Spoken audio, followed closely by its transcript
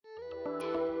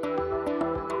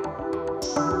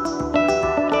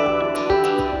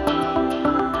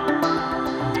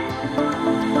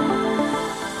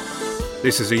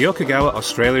This is a Yokogawa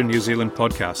Australia New Zealand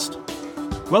podcast.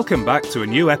 Welcome back to a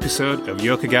new episode of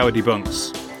Yokogawa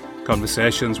Debunks,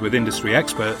 conversations with industry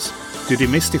experts to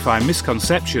demystify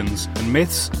misconceptions and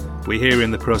myths we hear in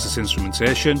the process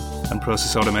instrumentation and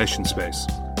process automation space.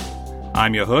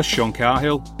 I'm your host, Sean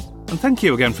Carhill, and thank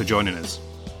you again for joining us.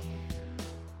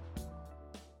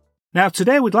 Now,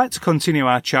 today we'd like to continue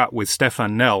our chat with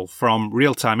Stefan Nell from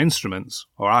Real Time Instruments,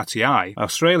 or RTI,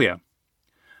 Australia.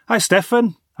 Hi,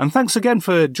 Stefan, and thanks again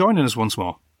for joining us once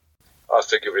more.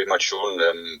 Thank you very much, Sean.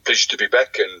 Pleasure to be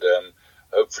back, and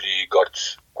hopefully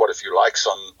got quite a few likes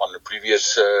on the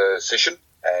previous session,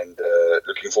 and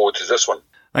looking forward to this one.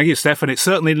 Thank you, Stefan. It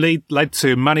certainly led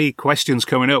to many questions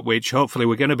coming up, which hopefully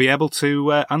we're going to be able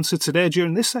to answer today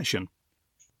during this session.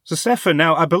 So, Stefan,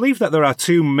 now, I believe that there are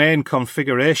two main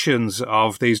configurations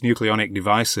of these nucleonic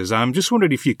devices. I'm just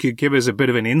wondering if you could give us a bit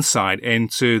of an insight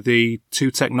into the two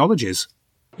technologies.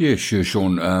 Yeah, sure,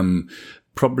 Sean.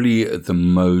 Probably the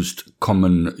most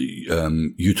common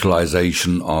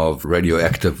utilization of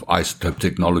radioactive isotope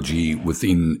technology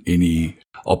within any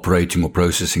operating or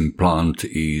processing plant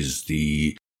is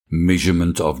the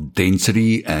measurement of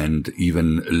density and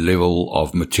even level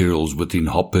of materials within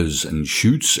hoppers and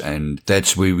chutes, and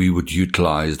that's where we would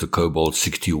utilize the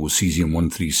cobalt-60 or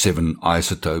cesium-137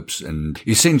 isotopes. And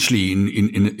essentially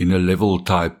in a level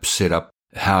type setup,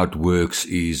 how it works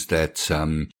is that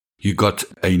you got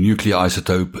a nuclear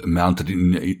isotope mounted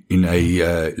in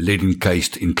a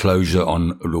lead-encased enclosure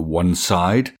on the one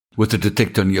side, with the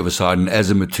detector on the other side, and as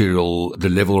a material, the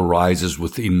level rises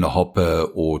within the hopper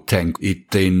or tank,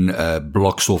 it then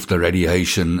blocks off the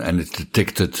radiation and it's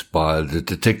detected by the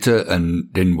detector, and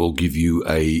then will give you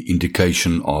a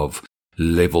indication of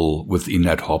level within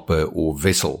that hopper or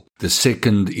vessel. The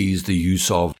second is the use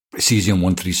of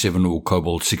cesium-137 or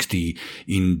cobalt-60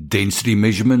 in density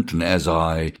measurement, and as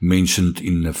I mentioned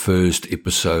in the first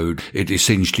episode, it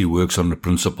essentially works on the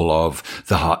principle of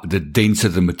the denser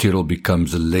the material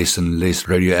becomes, the less and less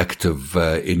radioactive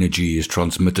energy is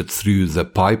transmitted through the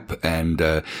pipe and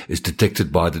is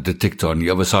detected by the detector on the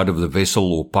other side of the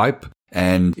vessel or pipe.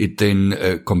 And it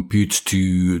then computes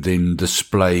to then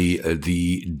display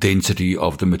the density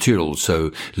of the material.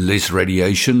 So less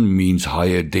radiation means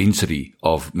higher density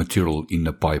of material in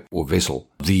the pipe or vessel.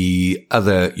 The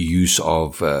other use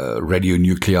of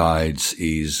radionuclides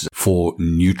is for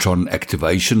neutron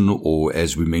activation, or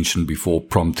as we mentioned before,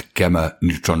 prompt gamma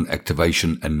neutron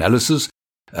activation analysis.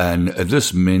 And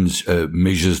this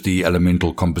measures the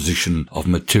elemental composition of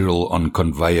material on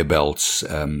conveyor belts,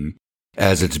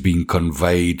 as it's being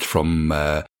conveyed from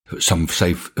some,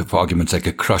 say, for argument's sake,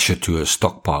 a crusher to a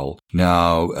stockpile.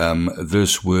 Now,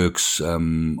 this works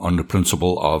on the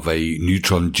principle of a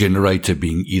neutron generator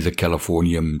being either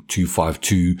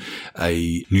californium-252,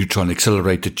 a neutron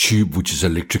accelerated tube, which is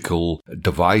an electrical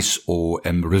device, or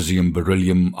americium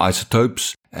beryllium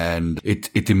isotopes, and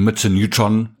it emits a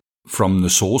neutron from the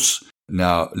source.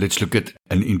 Now, let's look at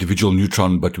an individual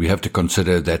neutron, but we have to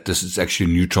consider that this is actually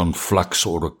a neutron flux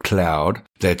or a cloud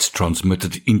that's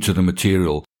transmitted into the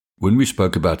material. When we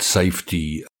spoke about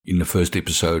safety in the first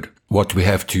episode, what we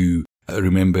have to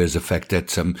remember is the fact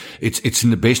that it's in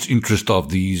the best interest of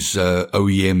these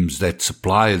OEMs that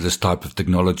supply this type of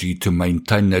technology to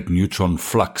maintain that neutron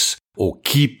flux, or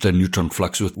keep the neutron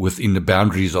flux within the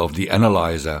boundaries of the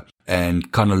analyzer,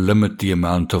 and kind of limit the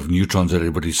amount of neutrons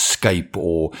that would escape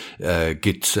or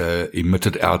get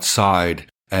emitted outside.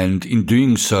 And in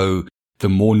doing so, the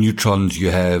more neutrons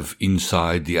you have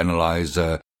inside the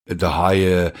analyzer, the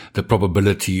higher the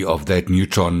probability of that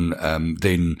neutron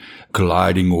then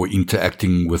colliding or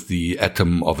interacting with the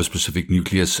atom of a specific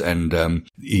nucleus, and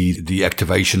the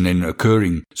activation then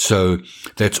occurring. So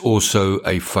that's also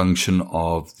a function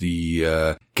of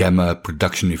the gamma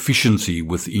production efficiency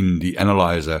within the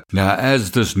analyzer. Now,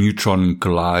 as this neutron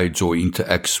collides or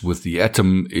interacts with the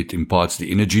atom, it imparts the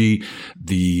energy.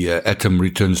 The atom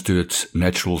returns to its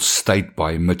natural state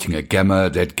by emitting a gamma.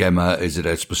 That gamma is at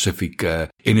a specific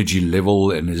energy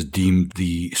level and is deemed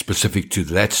the specific to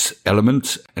that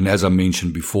element. And as I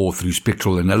mentioned before, through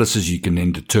spectral analysis, you can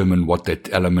then determine what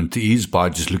that element is by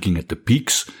just looking at the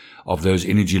peaks of those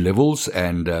energy levels.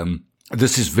 And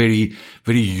this is very,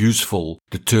 very useful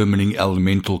determining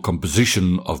elemental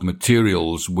composition of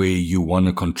materials where you want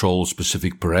to control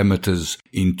specific parameters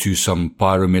into some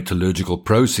pyrometallurgical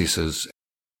processes.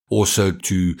 Also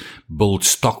to build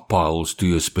stockpiles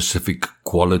to a specific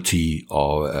quality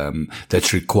or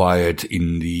that's required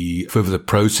in the further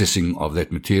processing of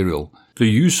that material. The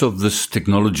use of this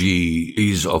technology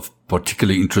is of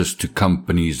particular interest to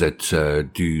companies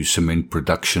that do cement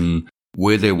production,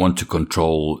 where they want to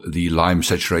control the lime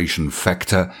saturation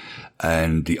factor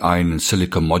and the iron and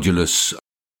silica modulus.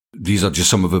 These are just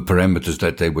some of the parameters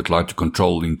that they would like to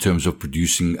control in terms of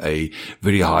producing a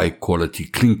very high quality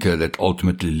clinker that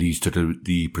ultimately leads to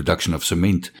the production of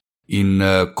cement. In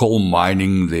coal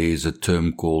mining, there's a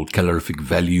term called calorific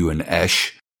value and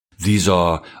ash. These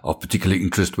are of particular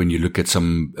interest when you look at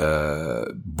some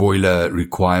boiler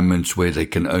requirements where they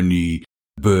can only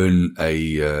burn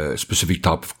a specific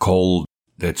type of coal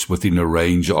that's within a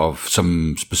range of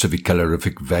some specific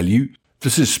calorific value.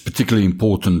 This is particularly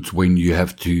important when you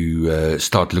have to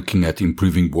start looking at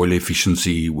improving boiler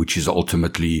efficiency, which is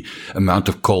ultimately amount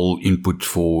of coal input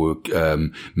for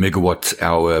megawatt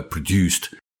hour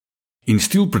produced. In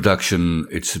steel production,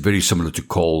 it's very similar to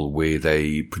coal, where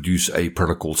they produce a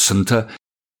product called sinter.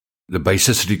 The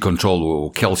basicity control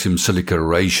or calcium silica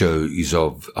ratio is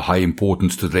of high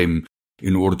importance to them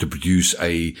in order to produce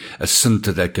a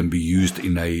sinter that can be used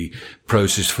in a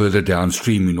process further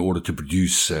downstream in order to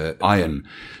produce iron.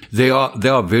 There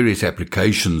are various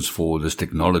applications for this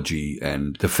technology,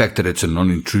 and the fact that it's a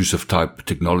non-intrusive type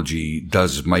technology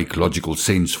does make logical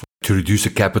sense to reduce the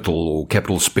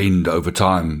capital spend over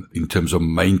time in terms of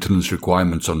maintenance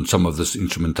requirements on some of this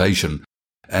instrumentation.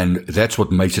 And that's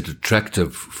what makes it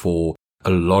attractive for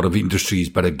a lot of industries.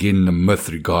 But again, the myth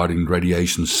regarding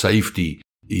radiation safety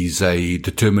is a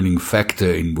determining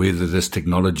factor in whether this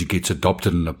technology gets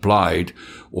adopted and applied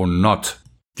or not.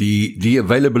 The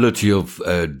availability of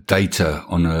data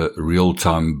on a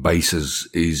real-time basis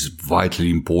is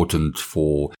vitally important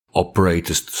for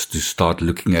operators to start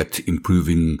looking at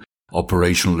improving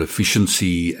operational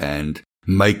efficiency and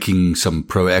making some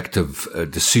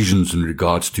proactive decisions in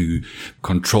regards to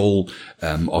control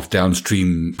of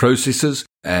downstream processes.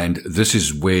 And this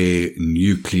is where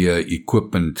nuclear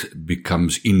equipment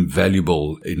becomes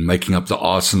invaluable in making up the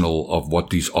arsenal of what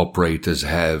these operators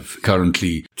have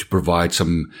currently to provide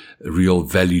some real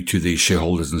value to their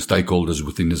shareholders and stakeholders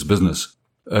within this business.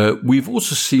 We've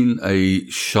also seen a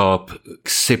sharp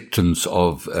acceptance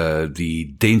of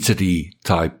the density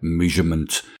type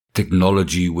measurement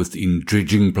technology within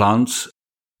dredging plants.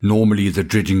 Normally, the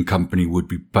dredging company would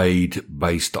be paid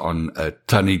based on a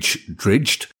tonnage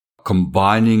dredged.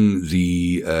 Combining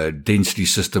the density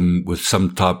system with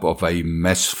some type of a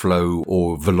mass flow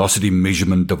or velocity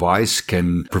measurement device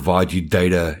can provide you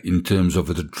data in terms of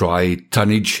the dry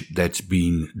tonnage that's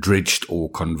been dredged or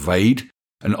conveyed.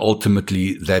 And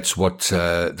ultimately, that's what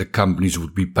the companies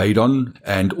would be paid on.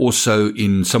 And also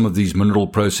in some of these mineral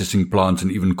processing plants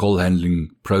and even coal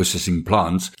handling processing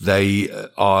plants, they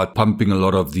are pumping a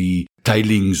lot of the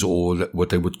tailings or what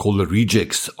they would call the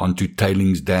rejects onto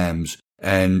tailings dams.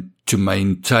 And to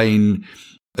maintain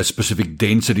a specific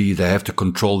density, they have to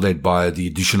control that by the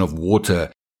addition of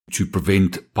water to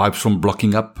prevent pipes from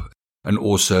blocking up. And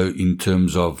also in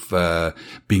terms of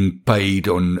being paid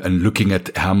on and looking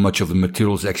at how much of the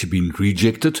material is actually being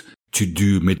rejected to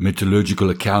do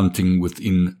metallurgical accounting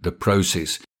within the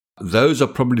process. Those are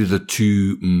probably the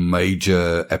two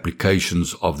major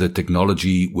applications of the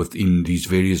technology within these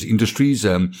various industries.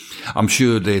 I'm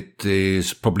sure that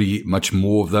there's probably much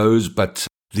more of those, but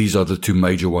these are the two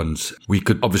major ones. We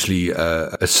could obviously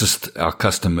assist our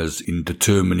customers in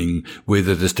determining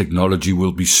whether this technology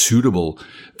will be suitable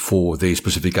for their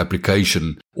specific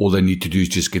application. All they need to do is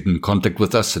just get in contact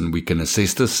with us and we can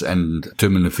assess this and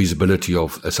determine the feasibility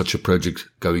of such a project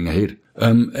going ahead.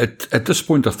 At this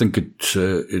point, I think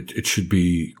it should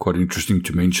be quite interesting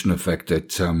to mention the fact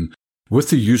that with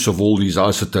the use of all these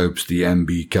isotopes, the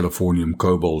ambi, californium,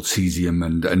 cobalt, cesium,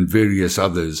 and various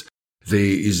others, there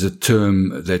is a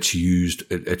term that's used.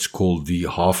 It's called the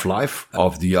half-life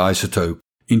of the isotope.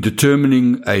 In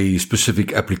determining a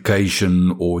specific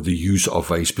application or the use of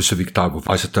a specific type of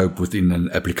isotope within an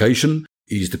application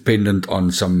is dependent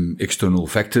on some external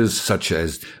factors such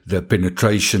as the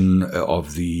penetration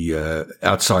of the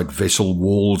outside vessel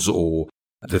walls or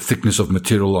the thickness of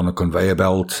material on a conveyor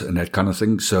belt and that kind of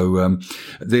thing. So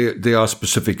there are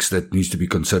specifics that needs to be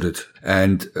considered.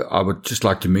 And I would just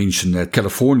like to mention that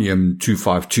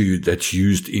californium-252 that's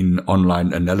used in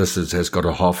online analysis has got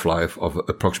a half-life of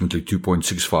approximately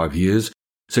 2.65 years.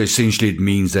 So essentially it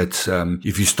means that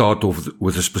if you start off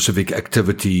with a specific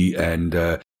activity and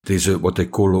there's what they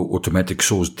call automatic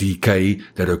source decay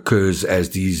that occurs as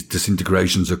these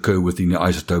disintegrations occur within the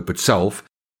isotope itself.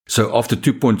 So after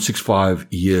 2.65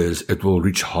 years, it will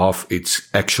reach half its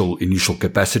actual initial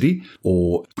capacity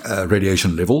or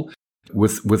radiation level.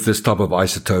 With this type of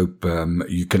isotope,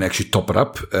 you can actually top it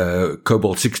up.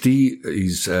 Cobalt-60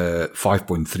 is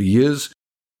 5.3 years.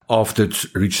 After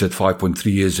it's reached that 5.3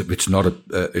 years,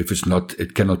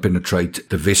 it cannot penetrate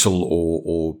the vessel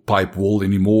or pipe wall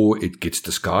anymore. It gets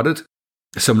discarded.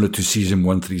 similar to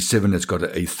cesium-137, it's got a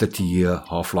 30-year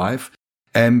half-life.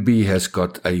 Ambi has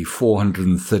got a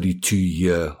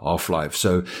 432-year half-life,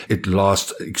 so it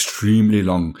lasts extremely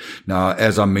long. Now,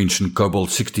 as I mentioned, cobalt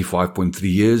 65.3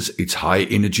 years. It's high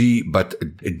energy, but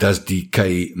it does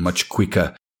decay much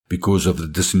quicker because of the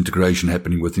disintegration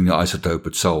happening within the isotope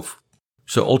itself.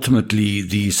 So ultimately,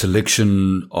 the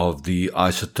selection of the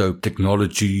isotope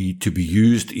technology to be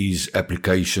used is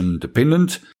application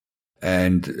dependent.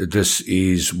 And this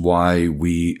is why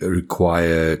we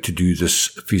require to do this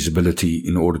feasibility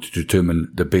in order to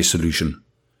determine the best solution.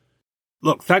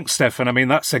 Look, thanks, Stefan. I mean,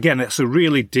 that's a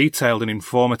really detailed and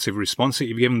informative response that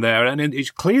you've given there. And it's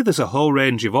clear there's a whole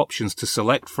range of options to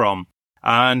select from.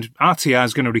 And RTI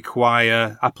is going to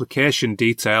require application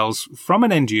details from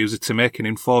an end user to make an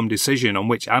informed decision on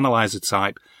which analyzer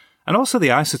type and also the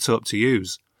isotope to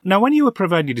use. Now, when you were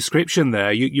providing your description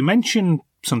there, you mentioned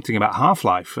something about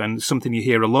half-life and something you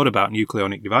hear a lot about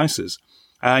nucleonic devices.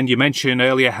 And you mentioned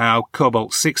earlier how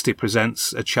cobalt-60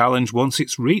 presents a challenge once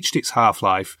it's reached its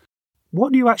half-life.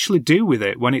 What do you actually do with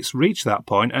it when it's reached that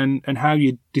point, and how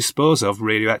you dispose of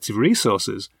radioactive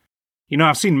resources? You know,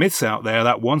 I've seen myths out there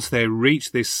that once they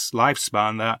reach this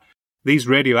lifespan, that these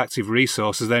radioactive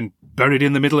resources then buried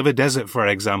in the middle of a desert, for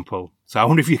example. So I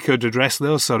wonder if you could address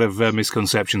those sort of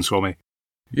misconceptions for me.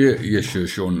 Yeah, sure,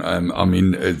 Sean. I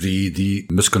mean, the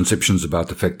misconceptions about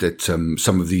the fact that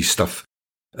some of these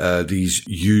these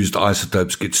used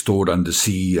isotopes get stored under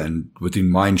sea and within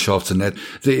mine shafts and that,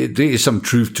 there is some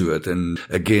truth to it. And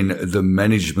again, the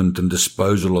management and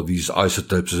disposal of these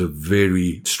isotopes are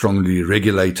very strongly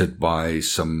regulated by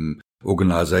some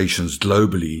organizations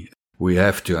globally. We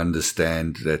have to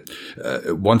understand that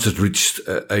once it's reached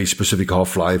a specific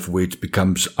half-life where it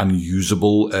becomes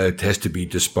unusable, it has to be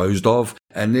disposed of.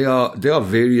 And there are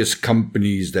various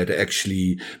companies that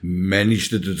actually manage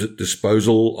the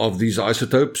disposal of these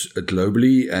isotopes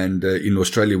globally. And in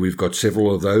Australia, we've got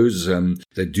several of those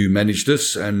that do manage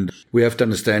this. And we have to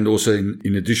understand also,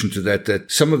 in addition to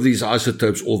that some of these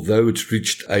isotopes, although it's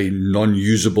reached a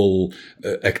non-usable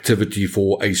activity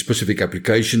for a specific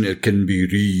application, it can be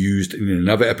reused in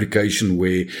another application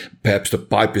where perhaps the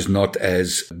pipe is not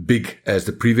as big as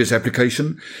the previous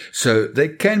application. So they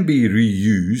can be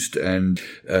reused and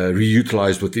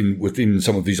reutilized within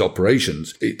some of these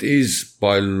operations. It is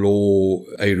by law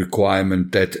a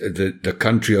requirement that the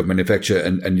country of manufacture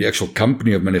and the actual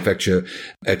company of manufacture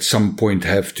at some point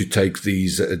have to take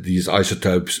these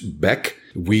isotopes back.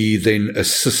 We then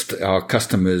assist our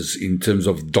customers in terms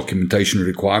of documentation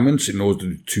requirements in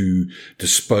order to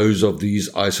dispose of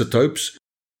these isotopes.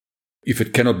 If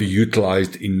it cannot be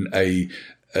utilized in a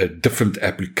different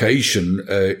application,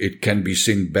 it can be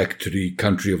sent back to the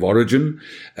country of origin,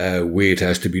 where it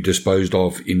has to be disposed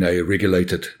of in a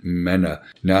regulated manner.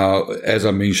 Now, as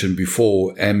I mentioned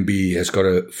before, Ambi has got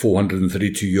a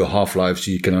 432-year half-life,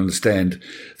 so you can understand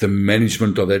the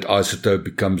management of that isotope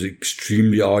becomes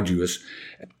extremely arduous.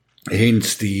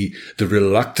 Hence the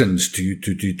reluctance to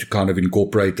kind of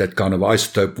incorporate that kind of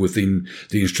isotope within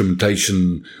the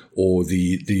instrumentation or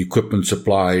the equipment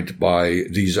supplied by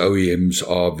these OEMs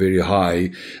are very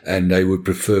high, and they would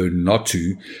prefer not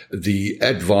to. The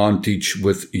advantage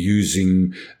with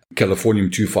using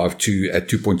californium-252 at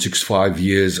 2.65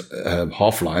 years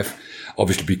half-life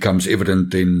obviously becomes evident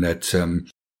then that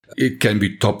it can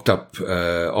be topped up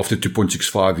after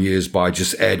 2.65 years by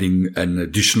just adding an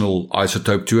additional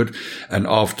isotope to it. And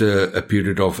after a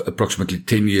period of approximately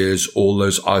 10 years, all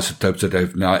those isotopes that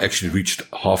have now actually reached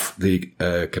half the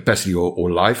capacity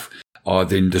or life are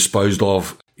then disposed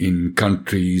of in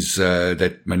countries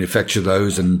that manufacture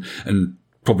those. And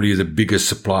probably the biggest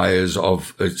suppliers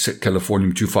of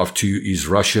californium-252 is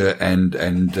Russia and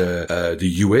the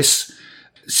US.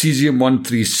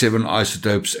 Cesium-137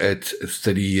 isotopes at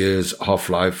 30 years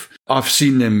half-life, I've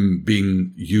seen them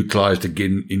being utilized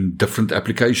again in different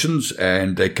applications,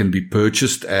 and they can be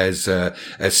purchased as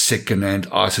second-hand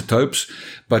isotopes.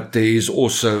 But there is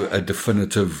also a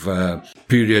definitive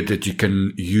period that you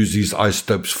can use these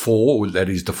isotopes for, that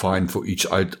is defined for each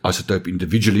isotope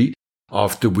individually,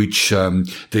 after which there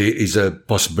is a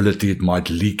possibility it might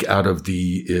leak out of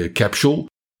the capsule,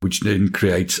 which then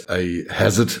creates a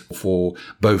hazard for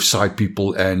both site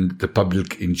people and the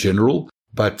public in general.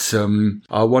 But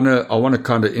I want to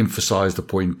kind of emphasize the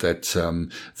point that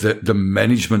the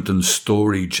management and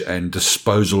storage and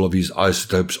disposal of these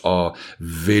isotopes are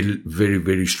very, very,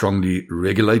 very strongly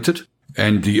regulated.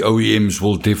 And the OEMs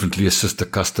will definitely assist the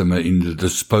customer in the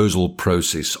disposal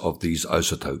process of these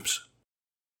isotopes.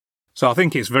 So I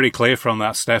think it's very clear from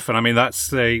that, Stefan. I mean, that's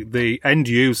the end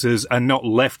users are not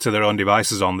left to their own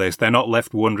devices on this. They're not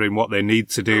left wondering what they need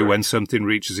to do when something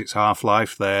reaches its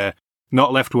half-life. They're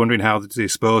not left wondering how to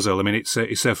disposal. I mean,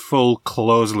 it's a full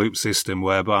closed-loop system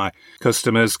whereby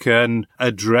customers can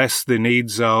address the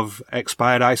needs of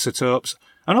expired isotopes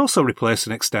and also replace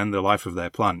and extend the life of their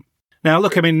plant. Now,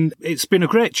 look, I mean, it's been a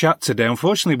great chat today.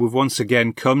 Unfortunately, we've once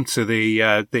again come to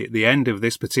the end of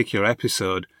this particular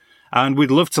episode. And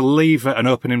we'd love to leave an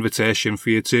open invitation for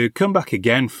you to come back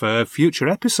again for future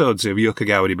episodes of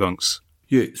Yokogawa Debunks.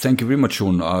 Yeah, thank you very much,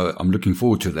 Sean. I'm looking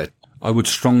forward to that. I would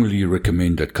strongly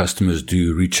recommend that customers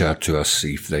do reach out to us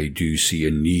if they do see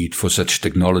a need for such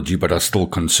technology, but are still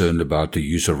concerned about the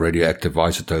use of radioactive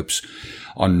isotopes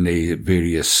on their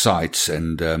various sites.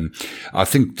 And I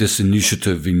think this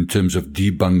initiative in terms of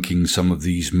debunking some of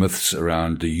these myths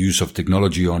around the use of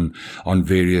technology on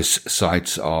various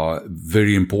sites are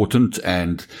very important.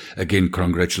 And again,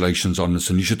 congratulations on this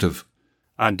initiative.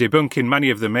 And debunking many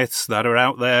of the myths that are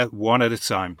out there one at a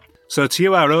time. So to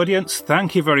you, our audience,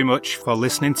 thank you very much for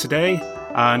listening today.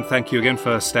 And thank you again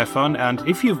for Stefan. And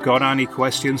if you've got any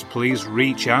questions, please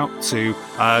reach out to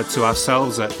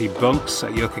ourselves at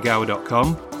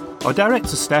debunks@yokogawa.com or direct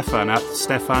to Stefan at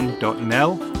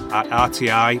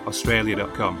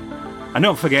stefan.nell@rtiaustralia.com. And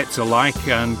don't forget to like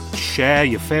and share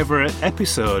your favourite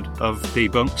episode of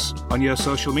Debunks on your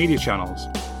social media channels.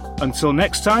 Until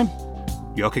next time,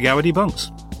 Yokogawa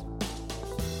Debunks.